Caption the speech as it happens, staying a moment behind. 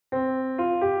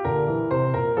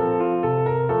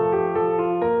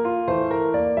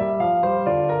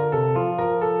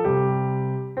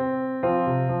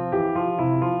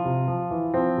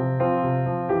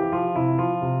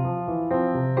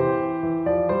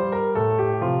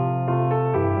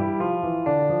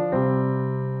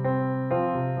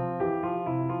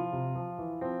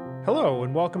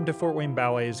welcome to Fort Wayne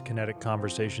Ballet's Kinetic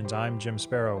Conversations. I'm Jim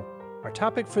Sparrow. Our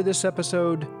topic for this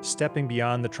episode, stepping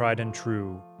beyond the tried and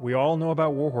true. We all know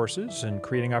about war horses, and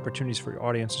creating opportunities for your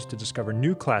audiences to discover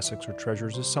new classics or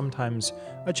treasures is sometimes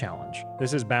a challenge.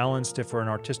 This is balanced if we're an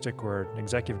artistic or an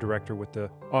executive director with the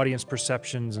audience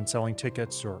perceptions and selling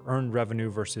tickets or earned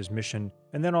revenue versus mission,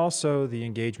 and then also the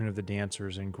engagement of the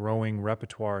dancers and growing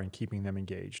repertoire and keeping them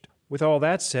engaged. With all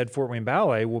that said, Fort Wayne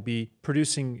Ballet will be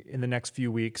producing in the next few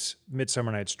weeks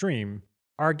Midsummer Night's Dream.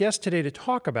 Our guest today to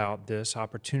talk about this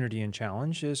opportunity and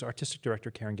challenge is Artistic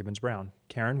Director Karen Gibbons-Brown.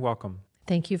 Karen, welcome.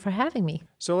 Thank you for having me.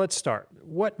 So let's start.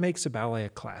 What makes a ballet a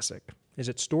classic? Is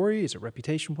it story? Is it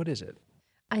reputation? What is it?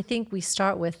 I think we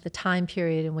start with the time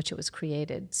period in which it was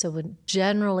created. So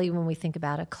generally when we think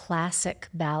about a classic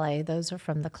ballet, those are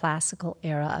from the classical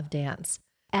era of dance.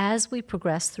 As we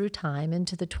progress through time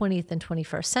into the 20th and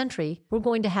 21st century, we're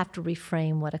going to have to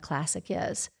reframe what a classic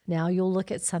is. Now you'll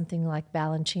look at something like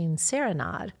Balanchine's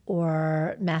Serenade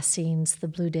or Massine's The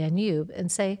Blue Danube and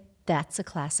say, that's a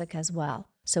classic as well.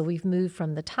 So we've moved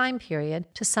from the time period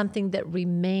to something that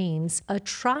remains a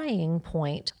trying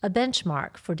point, a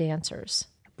benchmark for dancers.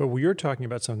 But you're talking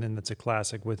about something that's a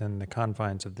classic within the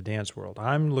confines of the dance world.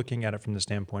 I'm looking at it from the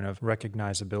standpoint of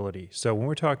recognizability. So when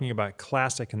we're talking about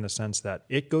classic in the sense that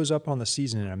it goes up on the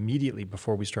season and immediately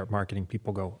before we start marketing,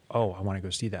 people go, oh, I want to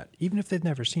go see that, even if they've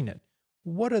never seen it.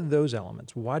 What are those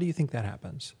elements? Why do you think that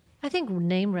happens? I think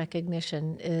name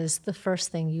recognition is the first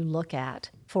thing you look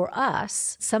at. For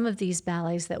us, some of these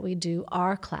ballets that we do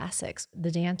are classics.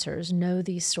 The dancers know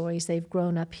these stories. They've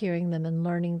grown up hearing them and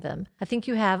learning them. I think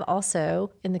you have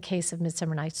also, in the case of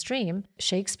Midsummer Night's Dream,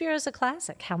 Shakespeare is a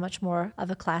classic. How much more of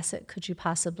a classic could you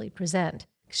possibly present?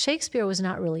 Shakespeare was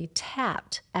not really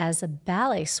tapped as a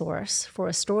ballet source for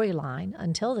a storyline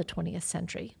until the 20th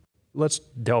century. Let's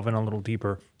delve in a little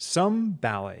deeper. Some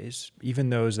ballets, even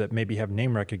those that maybe have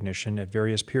name recognition at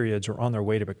various periods, are on their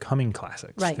way to becoming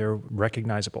classics. Right. They're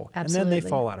recognizable. Absolutely. And then they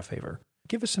fall out of favor.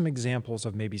 Give us some examples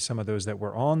of maybe some of those that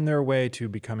were on their way to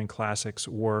becoming classics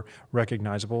or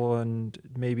recognizable, and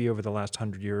maybe over the last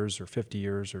 100 years or 50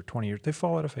 years or 20 years, they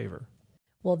fall out of favor.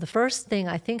 Well, the first thing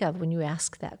I think of when you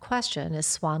ask that question is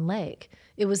Swan Lake.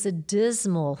 It was a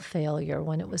dismal failure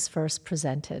when it was first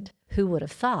presented. Who would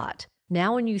have thought?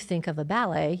 Now when you think of a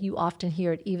ballet, you often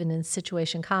hear it even in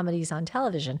situation comedies on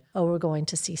television. Oh, we're going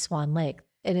to see Swan Lake.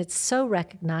 And it's so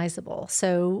recognizable.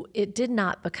 So it did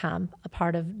not become a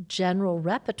part of general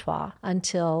repertoire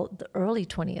until the early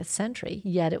 20th century,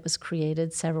 yet it was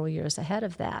created several years ahead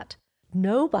of that.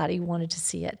 Nobody wanted to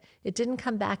see it. It didn't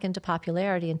come back into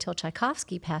popularity until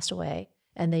Tchaikovsky passed away.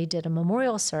 And they did a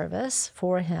memorial service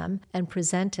for him and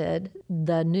presented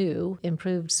the new,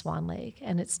 improved Swan Lake.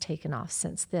 And it's taken off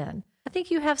since then. I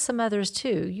think you have some others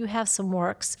too. You have some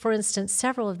works, for instance,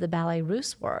 several of the Ballet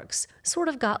Russe works sort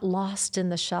of got lost in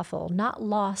the shuffle, not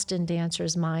lost in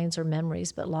dancers' minds or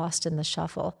memories, but lost in the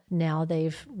shuffle. Now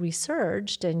they've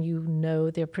resurged and you know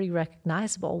they're pretty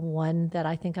recognizable. One that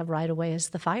I think of right away is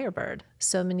The Firebird.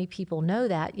 So many people know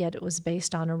that, yet it was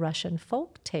based on a Russian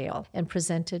folk tale and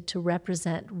presented to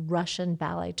represent Russian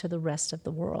ballet to the rest of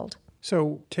the world.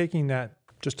 So taking that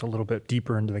just a little bit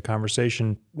deeper into the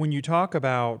conversation, when you talk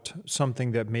about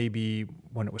something that maybe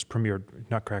when it was premiered,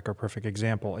 Nutcracker, perfect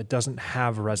example, it doesn't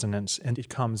have resonance and it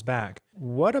comes back.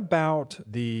 What about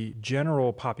the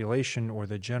general population or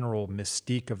the general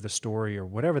mystique of the story or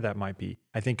whatever that might be?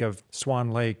 I think of Swan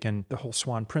Lake and the whole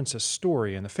Swan Princess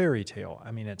story and the fairy tale.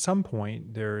 I mean, at some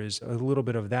point, there is a little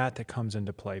bit of that comes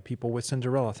into play. People with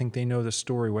Cinderella think they know the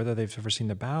story, whether they've ever seen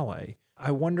the ballet. I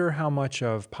wonder how much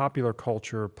of popular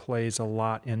culture plays a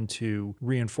lot into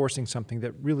reinforcing something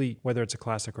that really, whether it's a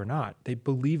classic or not, they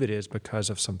believe it is because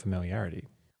of some familiarity.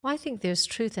 Well, I think there's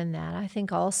truth in that. I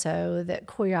think also that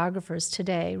choreographers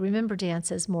today remember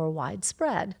dance as more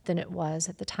widespread than it was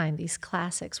at the time these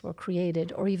classics were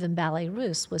created, or even Ballet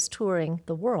Russe was touring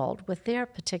the world with their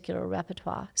particular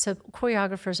repertoire. So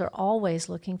choreographers are always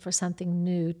looking for something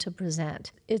new to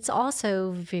present. It's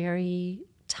also very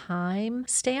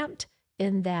time-stamped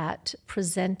in that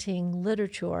presenting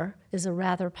literature is a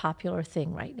rather popular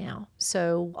thing right now.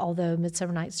 So although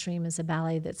Midsummer Night's Dream is a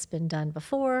ballet that's been done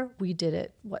before, we did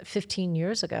it, 15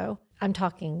 years ago? I'm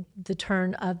talking the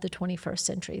turn of the 21st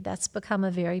century. That's become a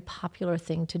very popular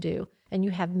thing to do. And you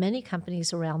have many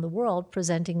companies around the world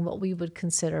presenting what we would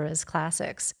consider as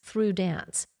classics through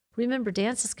dance. Remember,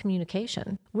 dance is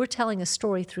communication. We're telling a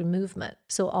story through movement.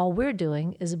 So all we're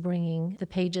doing is bringing the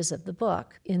pages of the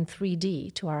book in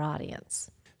 3D to our audience.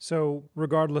 So,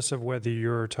 regardless of whether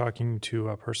you're talking to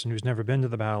a person who's never been to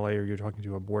the ballet or you're talking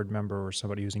to a board member or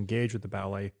somebody who's engaged with the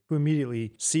ballet, who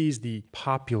immediately sees the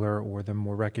popular or the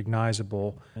more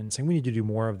recognizable and saying, we need to do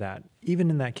more of that.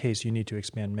 Even in that case, you need to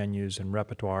expand menus and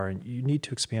repertoire, and you need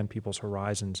to expand people's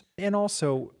horizons. And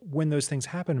also, when those things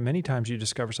happen, many times you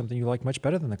discover something you like much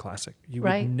better than the classic. You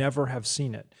would never have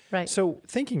seen it. Right. So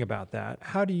thinking about that,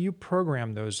 how do you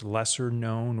program those lesser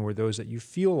known or those that you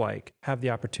feel like have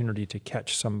the opportunity to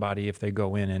catch somebody if they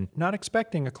go in and not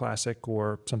expecting a classic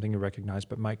or something you recognize,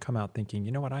 but might come out thinking,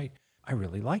 you know what, I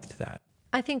really liked that.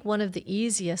 I think one of the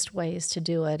easiest ways to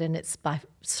do it, and it's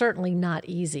certainly not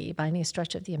easy by any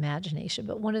stretch of the imagination,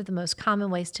 but one of the most common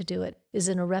ways to do it is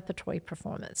in a repertory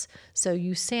performance. So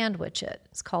you sandwich it.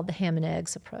 It's called the ham and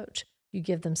eggs approach. You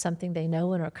give them something they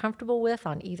know and are comfortable with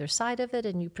on either side of it,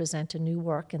 and you present a new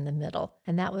work in the middle.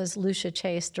 And that was Lucia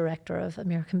Chase, director of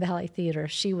American Ballet Theater.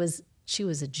 She was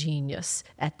a genius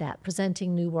at that,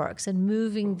 presenting new works and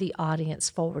moving the audience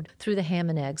forward through the ham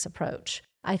and eggs approach.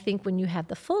 I think when you have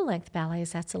the full-length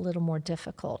ballets, that's a little more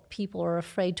difficult. People are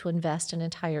afraid to invest an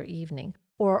entire evening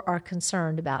or are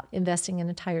concerned about investing an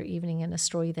entire evening in a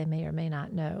story they may or may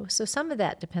not know. So some of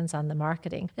that depends on the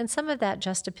marketing, and some of that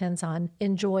just depends on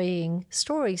enjoying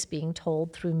stories being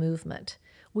told through movement.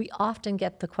 We often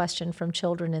get the question from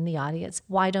children in the audience,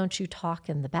 why don't you talk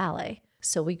in the ballet?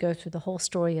 So we go through the whole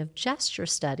story of gesture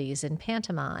studies and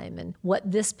pantomime and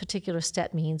what this particular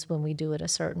step means when we do it a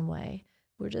certain way.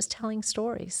 We're just telling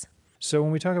stories. So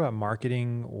when we talk about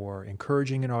marketing or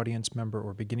encouraging an audience member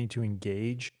or beginning to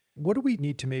engage, what do we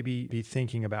need to maybe be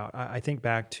thinking about? I think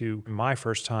back to my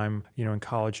first time, in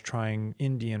college trying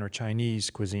Indian or Chinese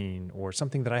cuisine or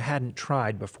something that I hadn't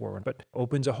tried before, but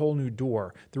opens a whole new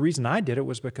door. The reason I did it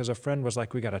was because a friend was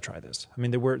like, we got to try this. I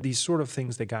mean, there were these sort of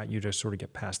things that got you to sort of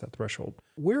get past that threshold.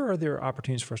 Where are there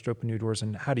opportunities for us to open new doors,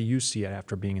 and how do you see it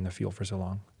after being in the field for so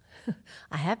long?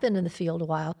 I have been in the field a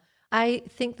while. I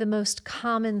think the most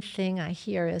common thing I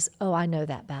hear is, oh, I know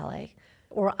that ballet,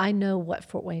 or I know what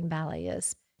Fort Wayne Ballet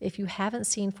is. If you haven't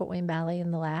seen Fort Wayne Ballet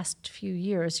in the last few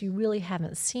years, you really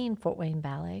haven't seen Fort Wayne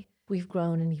Ballet. We've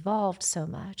grown and evolved so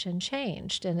much and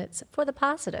changed, and it's for the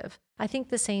positive. I think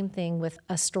the same thing with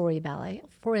a story ballet.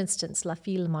 For instance, La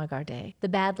Fille Mal Gardée, The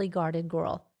Badly Guarded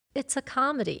Girl. It's a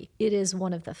comedy. It is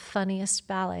one of the funniest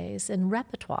ballets in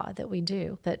repertoire that we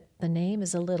do, but the name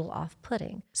is a little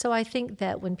off-putting. So I think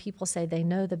that when people say they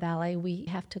know the ballet, we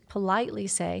have to politely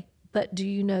say, but do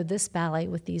you know this ballet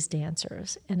with these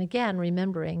dancers? And again,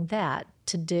 remembering that,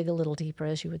 to dig a little deeper,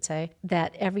 as you would say,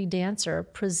 that every dancer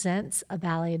presents a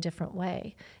ballet a different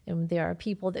way. And there are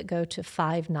people that go to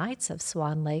 5 nights of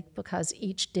Swan Lake because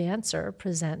each dancer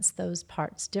presents those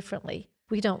parts differently.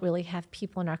 We don't really have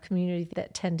people in our community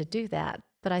that tend to do that.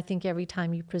 But I think every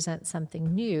time you present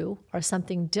something new or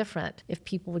something different, if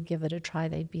people would give it a try,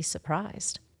 they'd be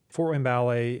surprised. Fort Wayne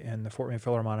Ballet and the Fort Wayne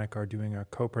Philharmonic are doing a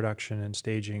co-production and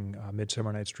staging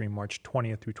Midsummer Night's Dream March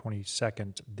 20th through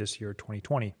 22nd this year,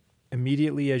 2020.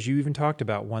 Immediately, as you even talked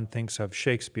about, one thinks of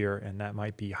Shakespeare, and that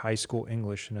might be high school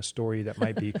English and a story that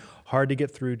might be hard to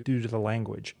get through due to the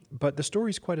language. But the story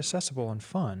is quite accessible and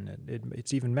fun.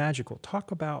 It's even magical.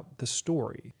 Talk about the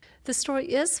story. The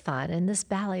story is fun, and this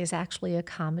ballet is actually a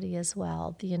comedy as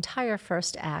well. The entire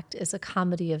first act is a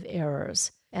comedy of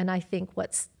errors. And I think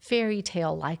what's fairy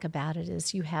tale-like about it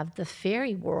is you have the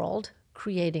fairy world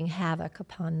creating havoc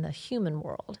upon the human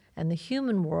world. And the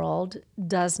human world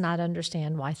does not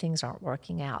understand why things aren't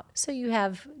working out. So do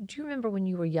you remember when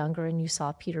you were younger and you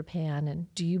saw Peter Pan,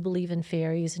 and do you believe in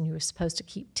fairies and you were supposed to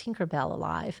keep Tinkerbell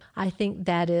alive? I think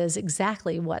that is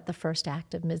exactly what the first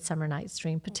act of Midsummer Night's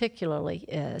Dream particularly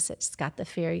is. It's got the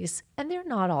fairies, and they're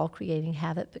not all creating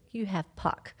havoc, but you have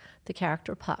Puck, the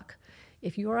character Puck.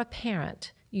 If you're a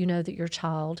parent, you know that your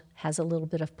child has a little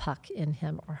bit of Puck in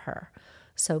him or her.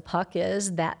 So Puck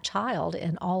is that child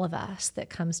in all of us that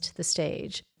comes to the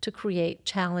stage to create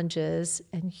challenges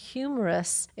and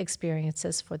humorous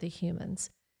experiences for the humans.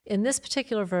 In this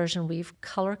particular version, we've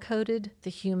color-coded the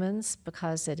humans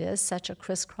because it is such a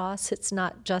crisscross. It's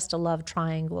not just a love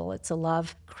triangle, it's a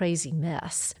love crazy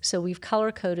mess. So we've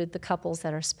color-coded the couples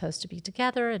that are supposed to be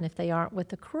together, and if they aren't with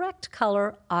the correct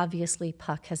color, obviously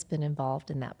Puck has been involved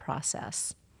in that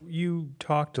process. You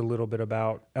talked a little bit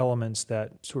about elements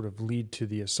that sort of lead to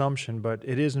the assumption, but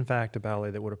it is in fact a ballet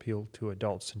that would appeal to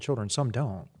adults and children. Some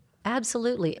don't.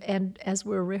 Absolutely. And as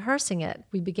we're rehearsing it,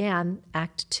 we began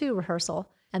Act 2 rehearsal,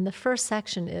 and the first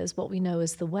section is what we know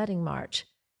as the Wedding March.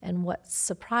 And what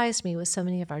surprised me was so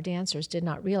many of our dancers did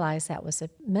not realize that was a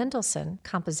Mendelssohn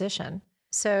composition.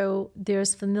 So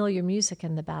there's familiar music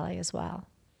in the ballet as well.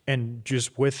 And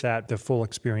just with that, the full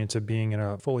experience of being in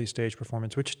a fully staged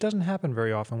performance, which doesn't happen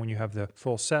very often when you have the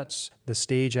full sets, the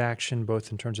stage action,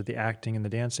 both in terms of the acting and the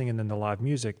dancing, and then the live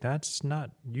music, that's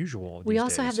not usual. We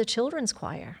also have the children's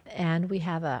choir, and we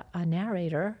have a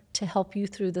narrator to help you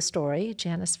through the story.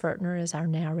 Janice Fertner is our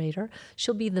narrator.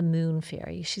 She'll be the Moon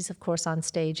Fairy. She's, of course, on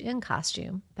stage in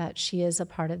costume, but she is a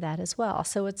part of that as well.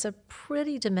 So it's a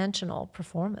pretty dimensional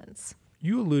performance.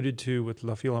 You alluded to with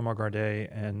La Fille Margardet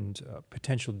and a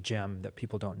potential gem that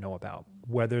people don't know about,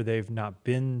 whether they've not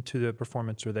been to the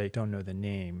performance or they don't know the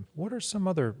name. What are some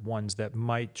other ones that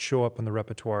might show up in the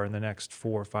repertoire in the next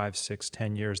 4, 5, 6,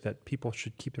 10 years that people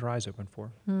should keep their eyes open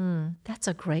for? That's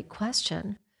a great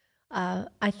question.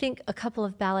 I think a couple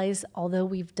of ballets, although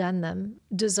we've done them,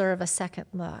 deserve a second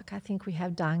look. I think we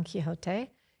have Don Quixote.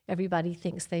 Everybody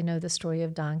thinks they know the story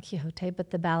of Don Quixote,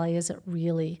 but the ballet isn't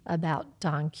really about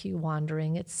Don Q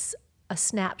wandering. It's a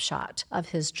snapshot of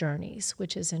his journeys,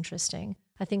 which is interesting.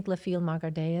 I think La Fille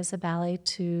Margardet is a ballet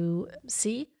to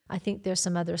see. I think there's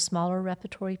some other smaller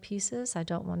repertory pieces. I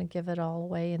don't want to give it all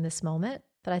away in this moment,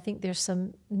 but I think there's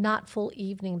some not full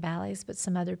evening ballets, but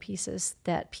some other pieces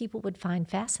that people would find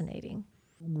fascinating.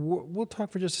 We'll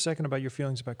talk for just a second about your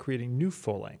feelings about creating new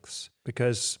full lengths,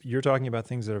 because you're talking about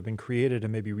things that have been created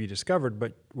and maybe rediscovered,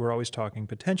 but we're always talking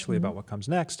potentially about what comes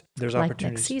next. There's like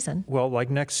opportunities. Next season. Well, like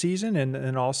next season,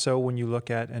 and also when you look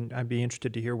at, and I'd be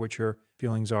interested to hear what your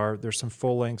feelings are, there's some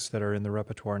full lengths that are in the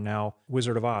repertoire now.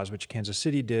 Wizard of Oz, which Kansas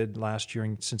City did last year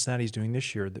and Cincinnati's doing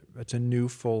this year. It's a new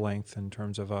full length in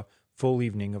terms of a full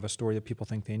evening of a story that people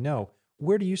think they know.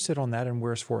 Where do you sit on that, and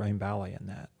where's Fort Wayne Ballet in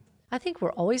that? I think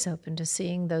we're always open to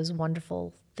seeing those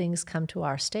wonderful things come to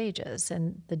our stages,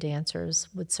 and the dancers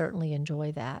would certainly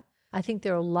enjoy that. I think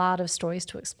there are a lot of stories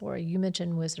to explore. You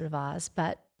mentioned Wizard of Oz,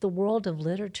 but the world of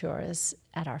literature is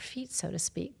at our feet, so to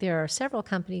speak. There are several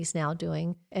companies now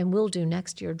doing, and will do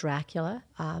next year, Dracula,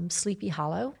 Sleepy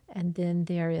Hollow, and then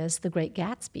there is The Great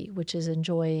Gatsby, which is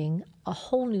enjoying a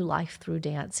whole new life through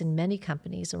dance in many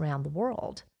companies around the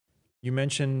world. You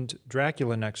mentioned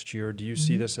Dracula next year. Do you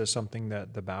see this as something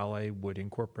that the ballet would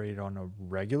incorporate on a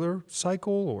regular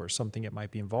cycle, or something it might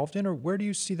be involved in? Or where do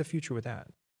you see the future with that?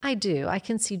 I do. I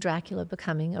can see Dracula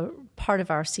becoming a part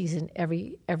of our season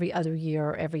every other year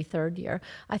or every third year.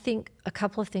 I think a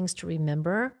couple of things to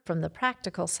remember from the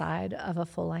practical side of a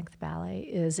full-length ballet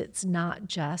is it's not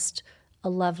just a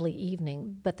lovely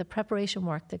evening, but the preparation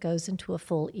work that goes into a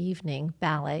full evening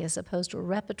ballet as opposed to a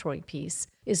repertory piece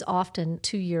is often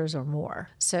 2 years or more.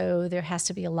 So there has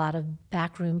to be a lot of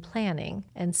backroom planning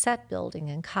and set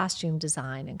building and costume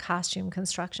design and costume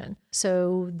construction.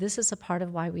 So this is a part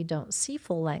of why we don't see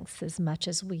full lengths as much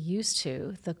as we used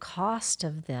to. The cost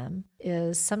of them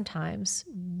is sometimes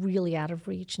really out of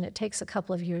reach, and it takes a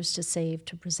couple of years to save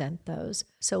to present those.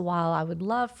 So while I would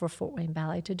love for Fort Wayne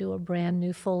Ballet to do a brand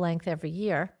new full length every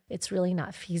year, it's really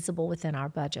not feasible within our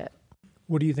budget.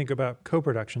 What do you think about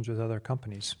co-productions with other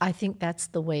companies? I think that's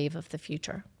the wave of the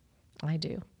future. I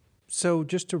do. So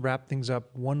just to wrap things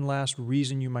up, one last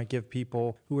reason you might give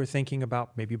people who are thinking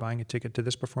about maybe buying a ticket to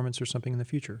this performance or something in the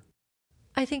future.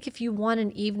 I think if you want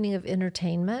an evening of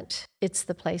entertainment, it's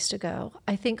the place to go.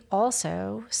 I think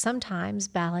also sometimes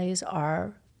ballets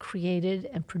are created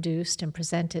and produced and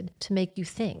presented to make you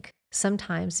think.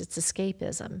 Sometimes it's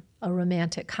escapism, a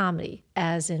romantic comedy,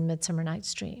 as in Midsummer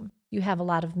Night's Dream. You have a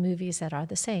lot of movies that are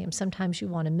the same. Sometimes you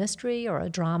want a mystery or a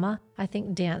drama. I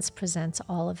think dance presents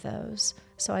all of those.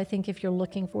 So I think if you're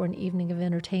looking for an evening of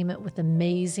entertainment with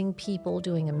amazing people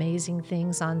doing amazing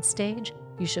things on stage,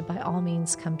 you should by all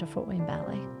means come to Fort Wayne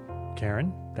Ballet.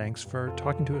 Karen, thanks for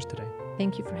talking to us today.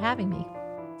 Thank you for having me.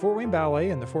 Fort Wayne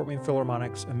Ballet and the Fort Wayne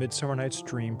Philharmonic's A Midsummer Night's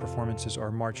Dream performances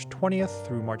are March 20th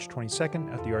through March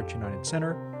 22nd at the Arts United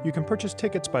Center. You can purchase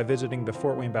tickets by visiting the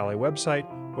Fort Wayne Ballet website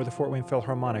or the Fort Wayne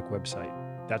Philharmonic website.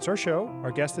 That's our show.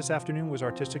 Our guest this afternoon was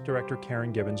Artistic Director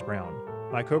Karen Gibbons-Brown.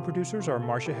 My co-producers are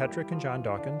Marcia Hetrick and John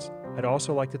Dawkins. I'd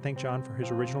also like to thank John for his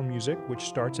original music, which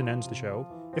starts and ends the show.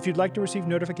 If you'd like to receive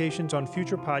notifications on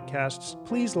future podcasts,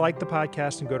 please like the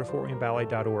podcast and go to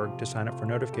fortwayneballet.org to sign up for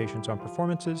notifications on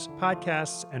performances,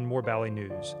 podcasts, and more ballet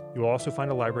news. You'll also find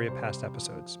a library of past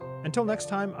episodes. Until next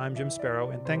time, I'm Jim Sparrow,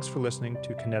 and thanks for listening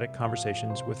to Kinetic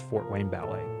Conversations with Fort Wayne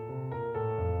Ballet.